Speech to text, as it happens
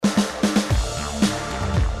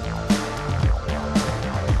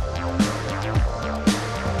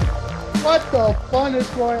What the fun is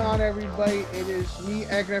going on, everybody? It is me,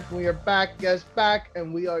 Agneff, and we are back, yes, back,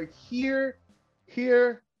 and we are here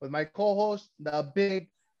with my co-host, the big,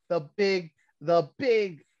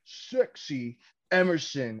 sexy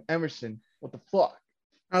Emerson. Emerson, what the fuck?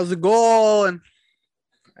 How's it going?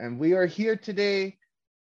 And we are here today.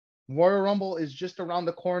 Royal Rumble is just around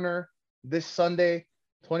the corner this Sunday,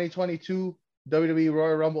 2022 WWE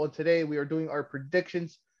Royal Rumble. And today we are doing our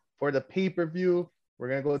predictions for the pay-per-view. We're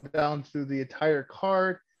going to go down through the entire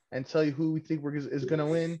card and tell you who we think is going to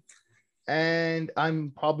win. And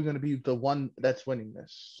I'm probably going to be the one that's winning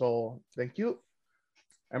this. So thank you.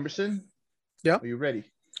 Emerson? Yeah. Are you ready?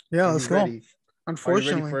 Yeah, Are let's you ready? go.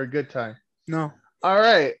 Unfortunately. Are you ready for a good time? No. All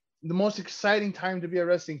right. The most exciting time to be a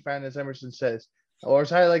wrestling fan, as Emerson says, or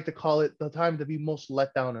as I like to call it, the time to be most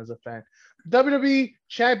let down as a fan. WWE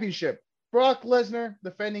Championship. Brock Lesnar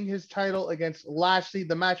defending his title against Lashley,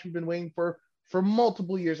 the match we've been waiting for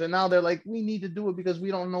multiple years. And now they're like, we need to do it because we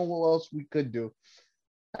don't know what else we could do.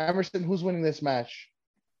 Emerson, who's winning this match?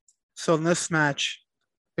 So in this match,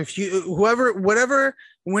 whatever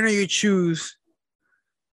winner you choose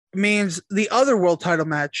means the other world title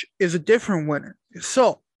match is a different winner.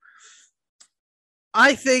 So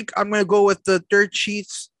I think I'm going to go with the dirt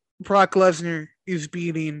sheets. Brock Lesnar is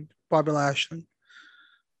beating Bobby Lashley.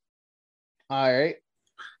 All right.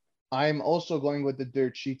 I'm also going with the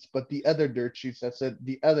dirt sheets, but the other dirt sheets that said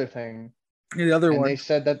the other thing. The other one. They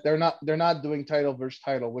said that they're not doing title versus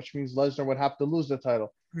title, which means Lesnar would have to lose the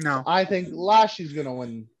title. No. So I think Lashley's gonna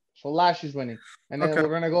win. So Lashley's winning. And then we're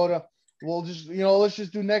gonna go to let's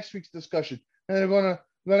just do next week's discussion. And then we're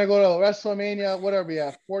gonna go to WrestleMania, whatever we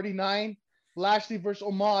have, 49. Lashley versus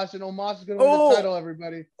Omos, and Omos is gonna win the title,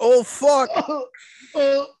 everybody. Oh fuck.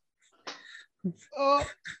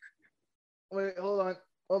 Wait, hold on.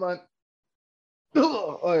 All right.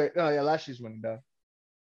 Oh yeah, Lashley's winning though.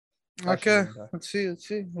 Okay. Let's see.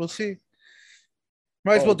 We'll see.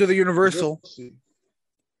 Might as well do the Universal.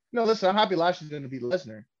 No, listen, I'm happy Lashley's gonna beat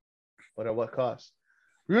Lesnar. But at what cost?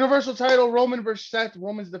 Universal title, Roman versus Seth.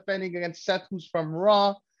 Roman's defending against Seth, who's from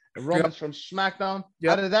Raw, and Roman's from SmackDown.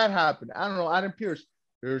 How did that happen? I don't know. Adam Pearce.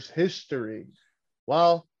 There's history.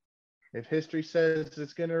 Well, if history says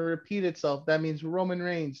it's gonna repeat itself, that means Roman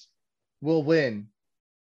Reigns will win.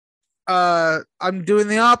 I'm doing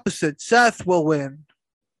the opposite. Seth will win.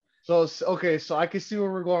 So I can see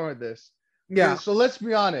where we're going with this. Yeah. So let's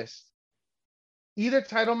be honest. Either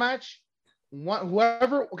title match,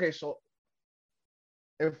 whoever. Okay, so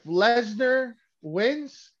if Lesnar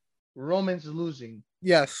wins, Roman's losing.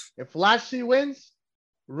 Yes. If Lashley wins,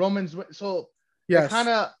 Roman's win. So yes.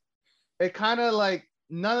 It kind of like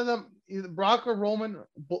none of them, either Brock or Roman,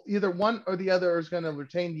 either one or the other is going to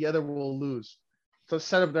retain. The other will lose to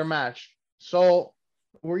set up their match. So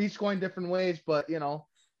we're each going different ways, but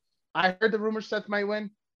I heard the rumors Seth might win.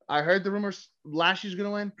 I heard the rumors Lashley's going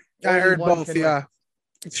to win. I heard both, yeah.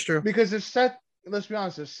 It's true. Because if Seth, let's be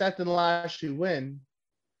honest, if Seth and Lashley win,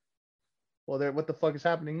 well, what the fuck is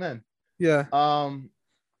happening then? Yeah.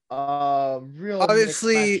 Real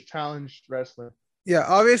obviously challenged wrestler. Yeah,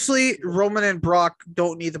 obviously Roman and Brock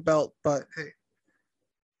don't need the belt, but hey.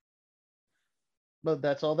 But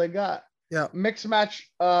that's all they got. Yeah. Mixed match,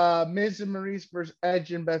 Miz and Maurice versus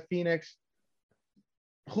Edge and Beth Phoenix.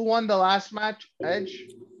 Who won the last match? Edge?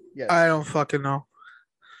 Yes. I don't fucking know.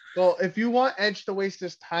 So if you want Edge to waste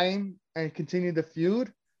his time and continue the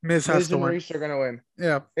feud, Miz and Maurice are going to win.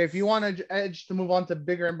 Yeah. If you want Edge to move on to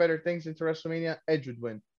bigger and better things into WrestleMania, Edge would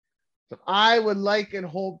win. So I would like and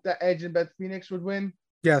hope that Edge and Beth Phoenix would win.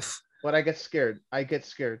 Yes. But I get scared. With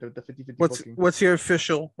the 50-50 booking. What's your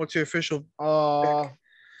official?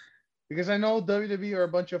 Because I know WWE are a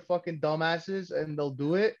bunch of fucking dumbasses and they'll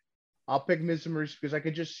do it. I'll pick Miz and Maurice because I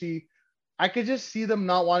could just see them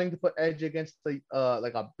not wanting to put Edge against like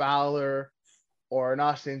a Balor or an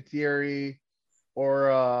Austin Theory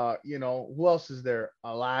or who else is there?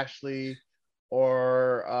 A Lashley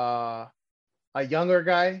or a younger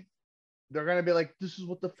guy. They're gonna be like, this is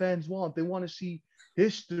what the fans want. They want to see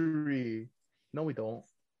history. No, we don't.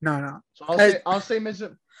 No. So I'll say Miz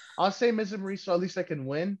and Maurice, so at least I can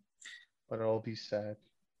win. But I'll be sad.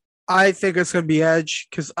 I think it's gonna be Edge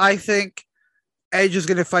because I think Edge is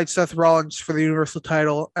gonna fight Seth Rollins for the Universal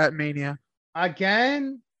title at Mania.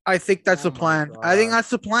 Again? I think that's the plan. God. I think that's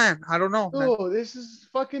the plan. I don't know. Oh, this is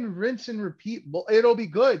fucking rinse and repeat. Well, it'll be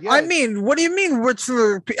good. Yeah. I mean, what do you mean rinse and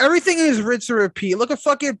repeat? Everything is rinse and repeat. Look at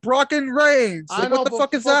fucking Brock and Reigns. What the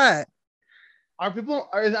fuck is that?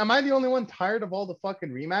 Am I the only one tired of all the fucking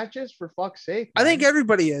rematches? For fuck's sake. Man? I think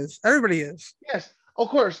everybody is. Everybody is. Yes, of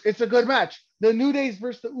course. It's a good match. The New Days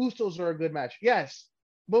versus the Usos are a good match. Yes.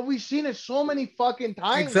 But we've seen it so many fucking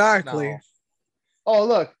times Exactly. now. Oh,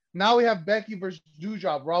 look. Now we have Becky versus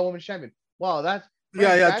Doudrop, Raw Women's Champion. Wow, that's Yeah,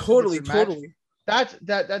 Frank, yeah, that's a totally, different match. totally.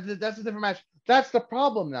 That's a different match. That's the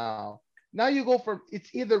problem now. Now you go for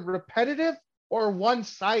it's either repetitive or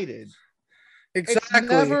one-sided.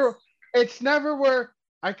 Exactly. It's never where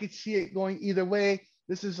I could see it going either way.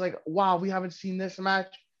 This is like, wow, we haven't seen this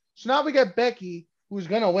match. So now we get Becky, who's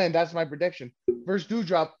gonna win. That's my prediction. Versus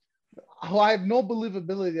Doudrop, who I have no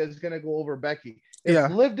believability that is gonna go over Becky. If Yeah,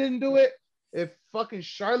 Liv didn't do it, if fucking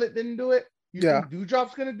Charlotte didn't do it, you yeah. think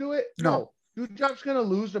Doudrop's gonna do it? No. No. Doudrop's gonna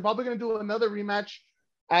lose. They're probably gonna do another rematch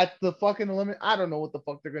at the fucking limit. I don't know what the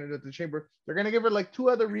fuck they're gonna do at the Chamber. They're gonna give her like 2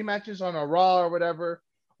 other rematches on a Raw or whatever,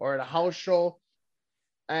 or at a house show,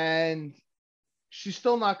 and she's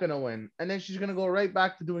still not gonna win. And then she's gonna go right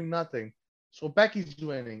back to doing nothing. So Becky's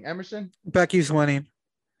winning. Emerson? Becky's winning.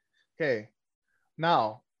 Okay.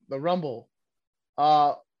 Now the Rumble.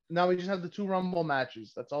 Now we just have the 2 Rumble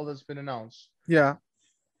matches. That's all that's been announced. Yeah.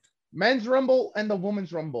 Men's Rumble and the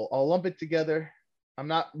Women's Rumble. I'll lump it together. I'm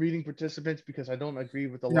not reading participants because I don't agree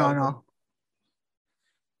with a lot of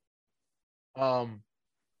them.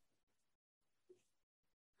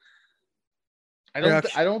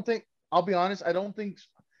 I don't think. I'll be honest. I don't think.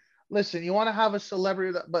 Listen, you want to have a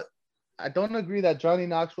celebrity, but I don't agree that Johnny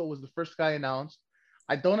Knoxville was the first guy announced.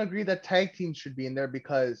 I don't agree that tag teams should be in there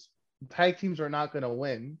because tag teams are not going to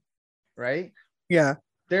win, right? Yeah.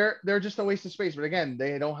 They're just a waste of space. But again,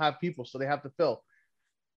 they don't have people, so they have to fill.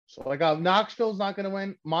 So like Knoxville's not going to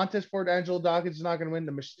win. Montez Ford, Angelo Dawkins is not going to win.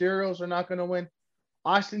 The Mysterios are not going to win.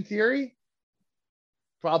 Austin Theory,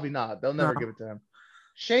 probably not. They'll never give it to him.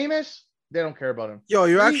 Sheamus, they don't care about him. Yo,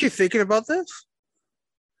 you're actually thinking about this?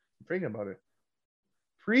 I'm thinking about it.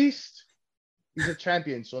 Priest, he's a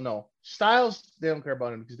champion, so no. Styles, they don't care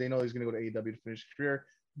about him because they know he's going to go to AEW to finish his career.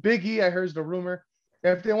 Big E, I heard is the rumor.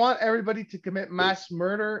 If they want everybody to commit mass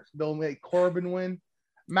murder, they'll make Corbin win.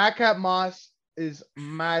 Madcap Moss is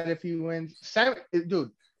mad if he wins. Sami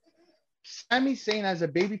Zayn as a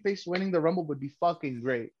babyface winning the Rumble would be fucking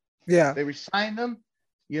great. Yeah. They resigned him,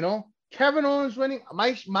 you know. Kevin Owens winning.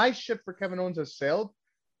 My shit for Kevin Owens has sailed,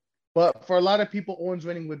 but for a lot of people, Owens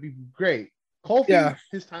winning would be great. Kofi,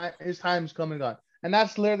 his time's come and gone, and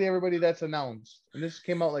that's literally everybody that's announced. And this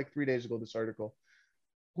came out like 3 days ago. This article.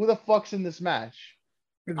 Who the fuck's in this match?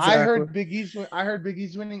 Exactly. I heard Big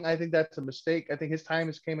E's winning. I think that's a mistake. I think his time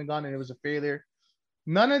has came and gone, and it was a failure.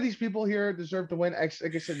 None of these people here deserve to win.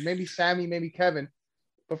 Like I said, maybe Sammy, maybe Kevin.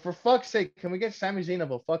 But for fuck's sake, can we get Sami Zayn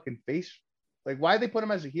of a fucking face? Like, why they put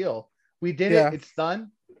him as a heel? We did it. It's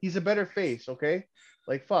done. He's a better face, okay?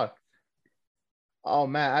 Like, fuck. Oh,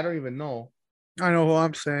 man, I don't even know. I know who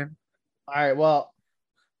I'm saying. All right, well,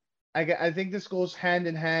 I think this goes hand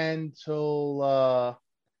in hand till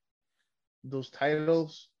those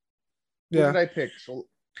titles. Who did I pick? So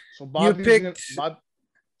Bobby.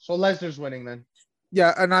 So Lesnar's winning then.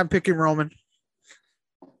 Yeah, and I'm picking Roman.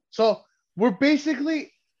 So we're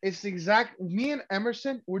basically it's the exact me and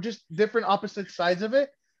Emerson. We're just different opposite sides of it.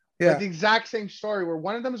 Yeah, but the exact same story where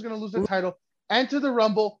one of them is going to lose the title, enter the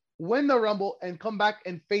Rumble, win the Rumble, and come back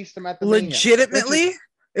and face them at the legitimately.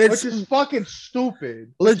 Mania, which is fucking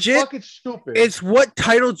stupid. Fucking stupid. It's what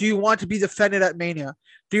title do you want to be defended at Mania?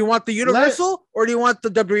 Do you want the Universal or do you want the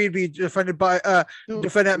WWE to be defended by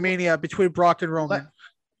defended at Mania between Brock and Roman?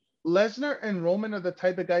 Lesnar and Roman are the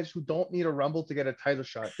type of guys who don't need a Rumble to get a title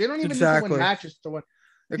shot. They don't even need to win matches to win.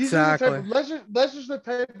 Lesnar's the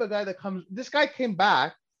type of guy that comes. This guy came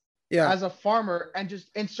back as a farmer and just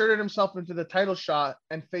inserted himself into the title shot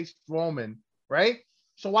and faced Roman, right?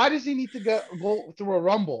 So why does he need to go through a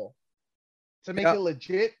Rumble to make it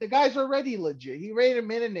legit? The guy's already legit. He already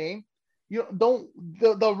made a name.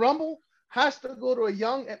 The Rumble has to go to a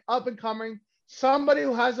young and up and coming somebody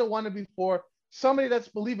who hasn't won it before. Somebody that's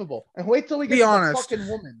believable. And wait till we get to the fucking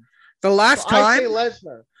woman. The last time I say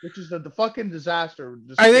Lesnar, which is the fucking disaster.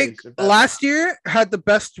 I think last year had the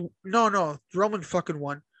best. No, Roman fucking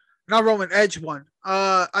won. Not Roman, Edge won.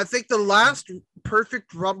 I think the last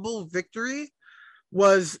perfect Rumble victory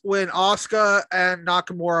was when Asuka and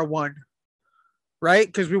Nakamura won. Right?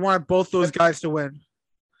 Because we wanted both those guys to win.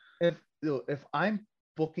 If I'm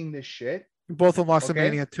booking this shit, both of them lost to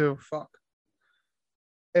Mania too. Fuck.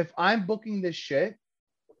 If I'm booking this shit,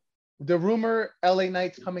 the rumor LA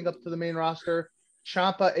Knight's coming up to the main roster.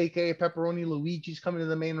 Ciampa, aka Pepperoni Luigi's coming to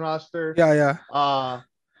the main roster. Yeah.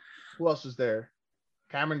 Who else is there?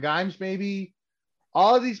 Cameron Grimes, maybe.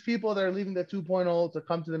 All of these people that are leaving the 2.0 to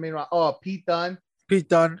come to the main roster. Oh, Pete Dunne.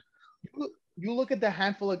 You look at the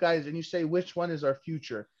handful of guys and you say which one is our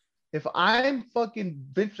future. If I'm fucking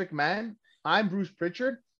Vince McMahon, I'm Bruce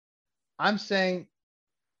Pritchard. I'm saying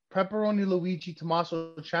Pepperoni Luigi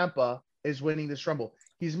Tommaso Ciampa is winning this Rumble.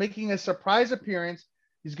 He's making a surprise appearance.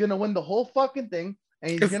 He's gonna win the whole fucking thing,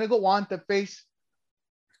 and he's gonna go on to face.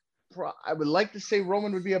 I would like to say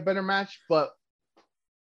Roman would be a better match, but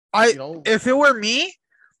if it were me,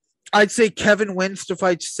 I'd say Kevin wins to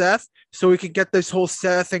fight Seth, so we could get this whole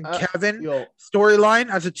Seth and Kevin storyline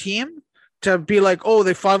as a team to be like, oh,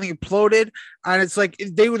 they finally imploded, and it's like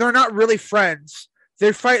they're not really friends.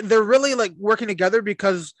 They're really like working together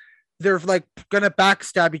because they're like gonna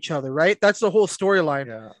backstab each other, right? That's the whole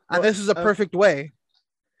storyline, and this is a perfect way.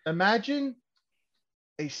 Imagine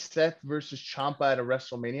a Seth versus Ciampa at a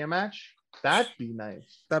WrestleMania match. That'd be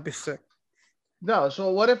nice. That'd be sick. No,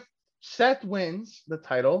 so what if Seth wins the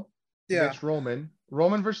title against Roman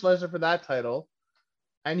versus Lesnar for that title,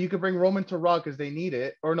 and you could bring Roman to Raw because they need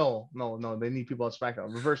it, or no, they need people on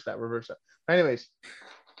SmackDown. Reverse that. Anyways,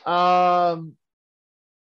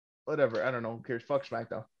 whatever. I don't know. Who cares? Fuck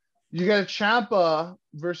SmackDown. You get a Ciampa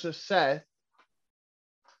versus Seth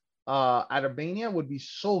at Mania would be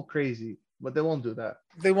so crazy, but they won't do that.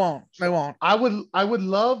 They won't. I would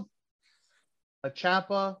love a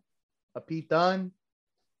Ciampa, a Pete Dunne,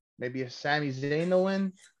 maybe a Sami Zayn to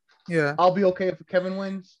win. Yeah. I'll be okay if Kevin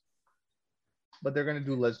wins, but they're gonna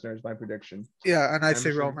do Lesnar is my prediction. Yeah, and I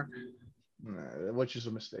say Roman, which is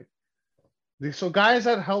a mistake. So guys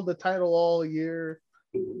that held the title all year,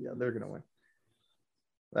 they're gonna win.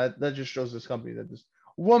 That just shows this company that this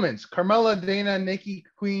women's Carmella, Dana, Nikki,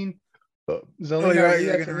 Queen,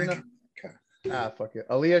 Zelina, Aaliyah, fuck it.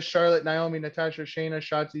 Aaliyah, Charlotte, Naomi, Natasha, Shayna,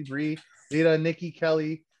 Shotzi, Brie, Lita, Nikki,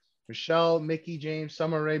 Kelly, Michelle, Mickey, James,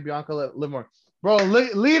 Summer Rae, Bianca, Liv. Bro,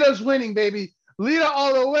 Lita's winning, baby. Lita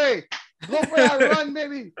all the way. Go for that run,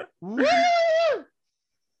 baby. Woo!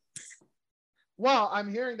 Wow,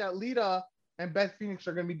 I'm hearing that Lita and Beth Phoenix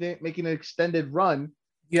are going to be making an extended run.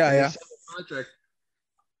 Yeah. Contract.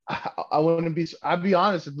 I wouldn't be. I'd be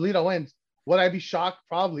honest. If Lita wins, would I be shocked?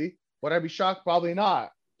 Probably. Would I be shocked? Probably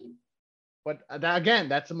not. But again,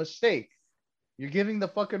 that's a mistake. You're giving the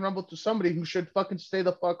fucking Rumble to somebody who should fucking stay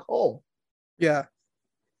the fuck home. Yeah.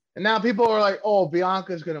 And now people are like, oh,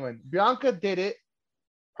 Bianca's going to win. Bianca did it.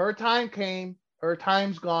 Her time came. Her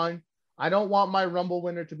time's gone. I don't want my Rumble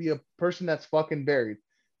winner to be a person that's fucking buried.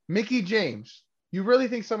 Mickey James, you really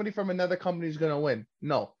think somebody from another company is going to win?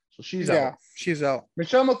 No. So she's out. Yeah, she's out.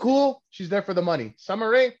 Michelle McCool, she's there for the money. Summer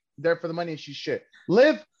Rae, there for the money, and she's shit.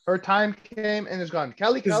 Liv, her time came and is gone.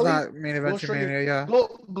 Kelly, not main event Mania,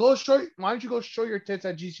 Go show. Why don't you go show your tits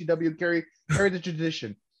at GCW? Carry the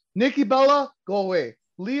tradition. Nikki Bella, go away.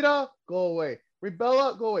 Lita, go away.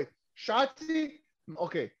 Rebella, go away. Shotzi,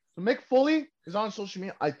 okay. So Mick Foley is on social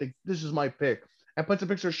media. I think this is my pick. And puts a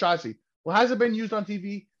picture of Shotzi. Well, hasn't been used on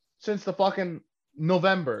TV since the fucking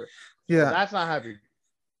November. Yeah. So that's not happening.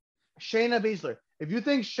 Shayna Baszler. If you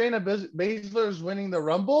think Shayna Baszler is winning the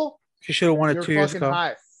Rumble, she should have won it 2 years ago.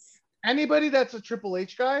 High. Anybody that's a Triple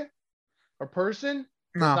H guy or person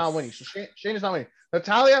is not winning. So Shayna's not winning.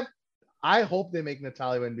 Natalya, I hope they make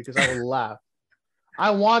Natalya win because I will laugh. I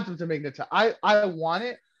want them to make Natalya. I want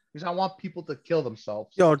it because I want people to kill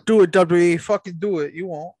themselves. Yo, do it, WWE. Fucking do it. You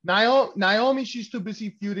won't. Naomi, she's too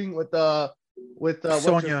busy feuding with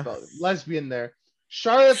Sonya, lesbian there.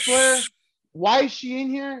 Charlotte Flair. Why is she in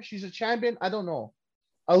here? She's a champion. I don't know.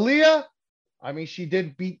 Aaliyah, I mean, she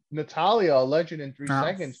did beat Natalya, a legend, in 3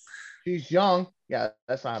 seconds. She's young. Yeah,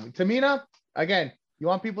 that's not happening. Tamina, again, you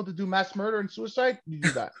want people to do mass murder and suicide? You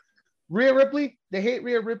do that. Rhea Ripley, they hate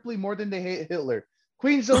Rhea Ripley more than they hate Hitler.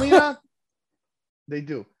 Queen Zelina, they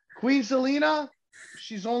do. Queen Zelina,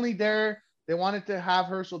 she's only there. They wanted to have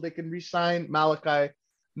her so they can re-sign Malachi,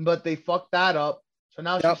 but they fucked that up. So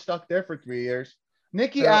now she's stuck there for 3 years.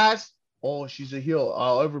 Nikki asked, oh, she's a heel.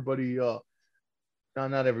 Everybody, no,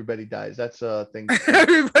 not everybody dies. That's a thing.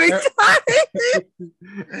 Everybody dies.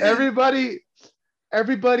 Everybody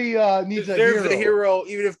needs a hero,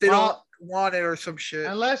 even if they don't want it or some shit.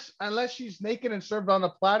 Unless she's naked and served on a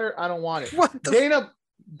platter, I don't want it. What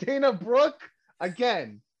Dana Brooke,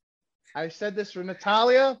 again. I said this for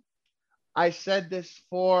Natalya. I said this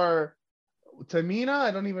for Tamina.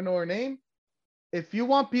 I don't even know her name. If you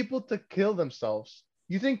want people to kill themselves,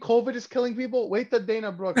 you think COVID is killing people? Wait till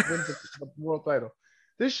Dana Brooke wins the world title.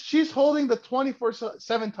 She's holding the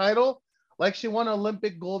 24/7 title like she won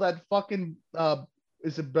Olympic gold at fucking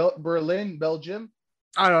is it Berlin, Belgium?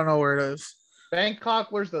 I don't know where it is.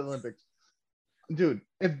 Bangkok, where's the Olympics? Dude,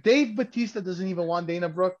 if Dave Bautista doesn't even want Dana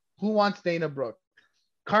Brooke, who wants Dana Brooke?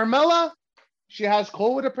 Carmella, she has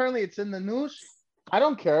COVID apparently. It's in the news. I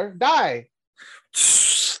don't care. Die.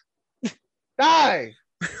 Die.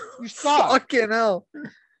 You suck. Fucking hell.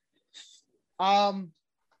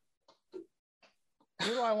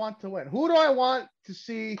 Who do I want to win? Who do I want to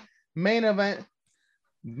see main event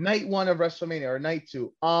night 1 of WrestleMania or night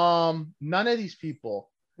 2? None of these people.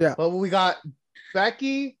 Yeah. But we got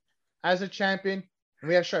Becky as a champion, and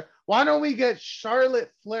we have Charlotte. Why don't we get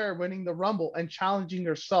Charlotte Flair winning the Rumble and challenging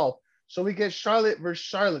herself? So we get Charlotte versus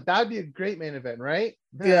Charlotte. That'd be a great main event, right?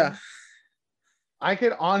 Yeah. I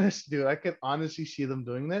could honestly see them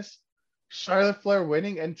doing this. Charlotte Flair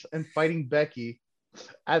winning and fighting Becky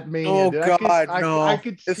at Mania. Oh dude. God, no! I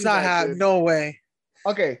could see it's not that, happening. No way.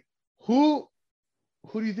 Okay, who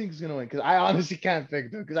do you think is gonna win? Because I honestly can't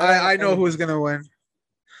think, dude. Because I know who's gonna win.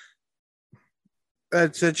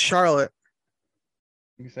 It's Charlotte.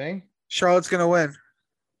 You saying? Charlotte's gonna win.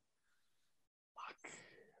 Fuck.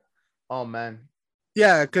 Oh man.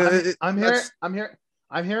 Yeah, because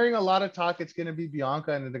I'm hearing a lot of talk. It's gonna be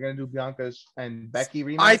Bianca, and they're gonna do Bianca's and Becky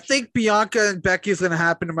rematch. I think Bianca and Becky is gonna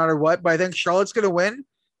happen no matter what. But I think Charlotte's gonna win,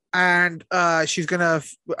 and she's gonna.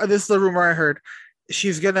 This is the rumor I heard.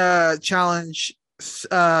 She's gonna challenge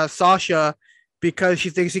Sasha because she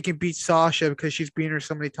thinks he can beat Sasha because she's beaten her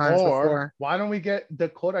so many times before. Why don't we get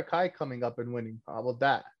Dakota Kai coming up and winning? How about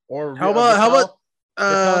that? Or how about Raquel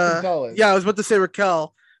Gonzalez? Yeah, I was about to say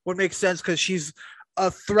Raquel would make sense because she's a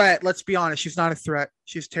threat. Let's be honest, she's not a threat.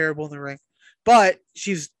 She's terrible in the ring, but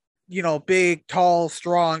she's big, tall,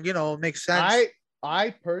 strong. Makes sense.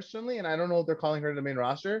 I personally, and I don't know if they're calling her the main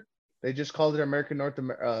roster. They just called it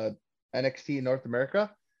NXT North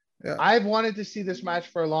America. Yeah. I've wanted to see this match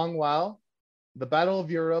for a long while. The Battle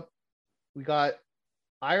of Europe. We got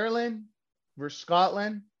Ireland versus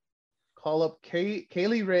Scotland. Call up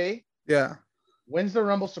Kaylee Ray. Yeah. Wins the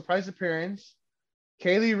Rumble surprise appearance.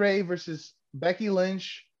 Kaylee Ray versus Becky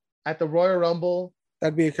Lynch at the Royal Rumble.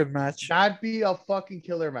 That'd be a good match. That'd be a fucking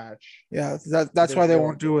killer match. Yeah, that's why they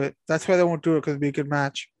won't do it. That's why they won't do it, because it'd be a good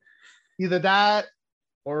match. Either that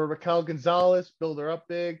or Raquel Gonzalez, build her up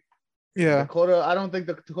big. Yeah. Dakota, I don't think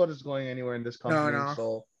Dakota's going anywhere in this company. No.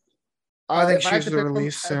 So I think she's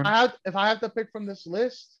released soon. If I have to pick from this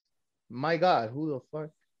list, my God, who the fuck?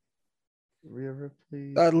 Rhea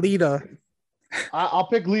Ripley. Lita. I'll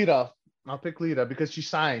pick Lita. I'll pick Lita because she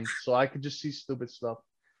signed, so I could just see stupid stuff.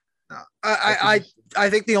 No, I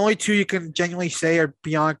think the only two you can genuinely say are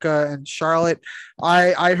Bianca and Charlotte.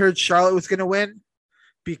 I heard Charlotte was gonna win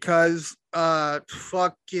because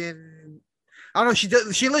fucking I don't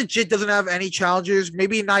know, she legit doesn't have any challengers.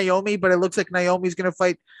 Maybe Naomi, but it looks like Naomi's gonna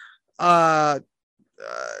fight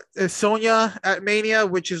Sonya at Mania,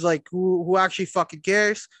 which is like who actually fucking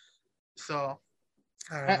cares. So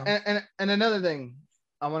and another thing,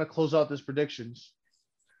 I want to close out this predictions.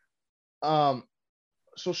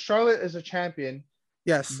 So Charlotte is a champion.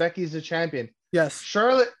 Yes. Becky's a champion. Yes.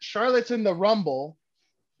 Charlotte's in the Rumble.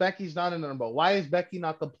 Becky's not in the Rumble. Why is Becky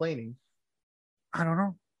not complaining? I don't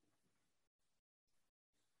know.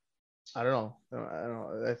 I don't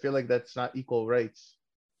know. I feel like that's not equal rights.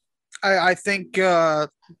 I think the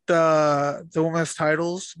women's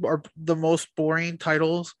titles are the most boring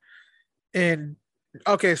titles the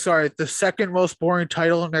second most boring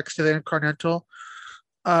title next to the Intercontinental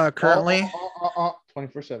currently.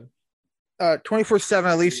 24/7. 24/7,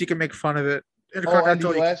 at least you can make fun of it.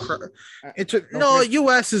 Intercontinental,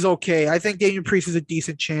 US is okay. I think Damian Priest is a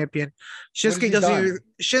decent champion. Shinsuke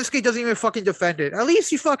doesn't even fucking defend it. At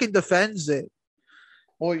least he fucking defends it.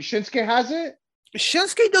 Well, Shinsuke has it?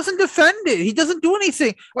 Shinsuke doesn't defend it. He doesn't do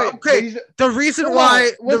anything. Wait, okay, the reason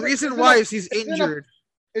why is he's injured.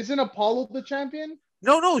 Isn't Apollo the champion?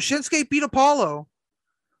 No, Shinsuke beat Apollo.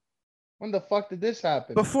 When the fuck did this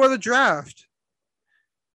happen? Before the draft.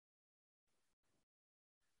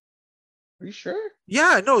 Are you sure?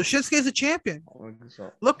 Yeah, no, Shinsuke's a champion.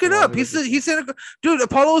 So. Look it up. He's in dude,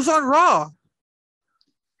 Apollo's on Raw.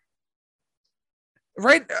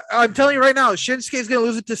 Right, I'm telling you right now, Shinsuke's gonna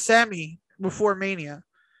lose it to Sammy before Mania.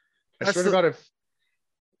 I swear to God, if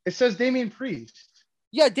it says Damian Priest.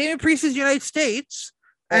 Yeah, Damian Priest is United States.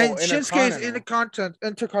 And Shinsuke's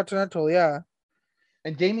Intercontinental, yeah.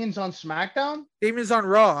 And Damian's on SmackDown? Damian's on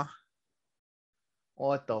Raw.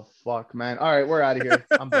 What the fuck, man? All right, we're out of here.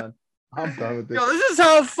 I'm done. I'm done with this. Yo, this is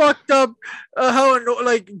how fucked up,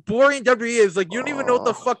 boring WWE is. Like, you don't even know what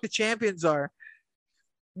the fuck the champions are.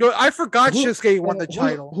 Yo, I forgot Shinsuke won the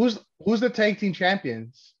title. Who's the tag team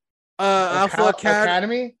champions? Alpha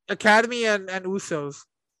Academy and Usos.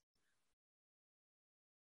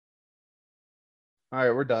 All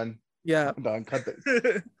right, we're done. Yeah, I'm done. Cut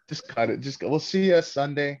it. Just cut it. We'll see you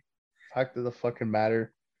Sunday. Talk to the fucking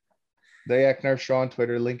matter. The Yak Nerf Show on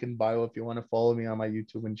Twitter. Link in bio if you want to follow me on my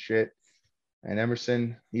YouTube and shit. And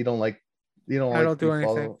Emerson, I don't do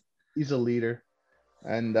anything. He's a leader.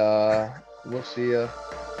 And we'll see you.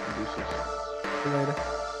 Later.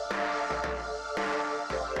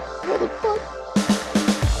 Motherfucker.